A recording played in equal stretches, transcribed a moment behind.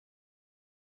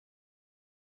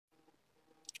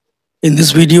In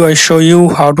this video, I show you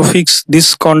how to fix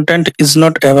this content is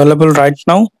not available right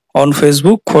now on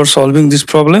Facebook. For solving this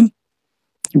problem,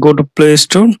 go to Play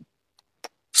Store,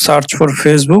 search for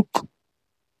Facebook,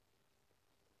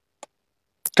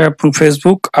 tap on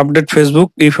Facebook, update Facebook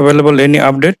if available any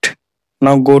update.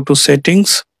 Now go to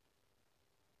settings,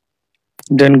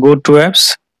 then go to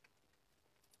apps,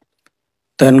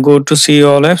 then go to see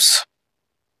all apps.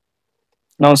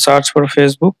 Now search for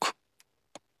Facebook,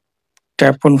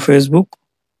 tap on Facebook,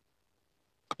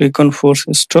 click on force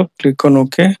stop, click on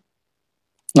OK.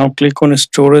 Now click on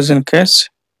storage and cache.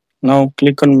 Now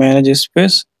click on manage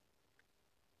space.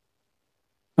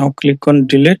 Now click on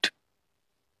delete.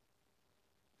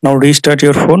 Now restart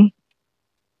your phone.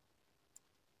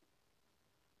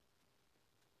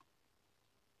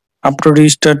 After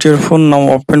restart your phone, now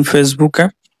open Facebook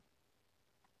app.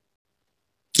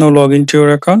 Now log into your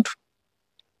account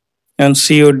and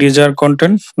see your desired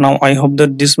content. Now I hope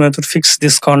that this method fix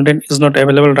this content is not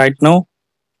available right now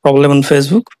problem on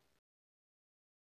Facebook.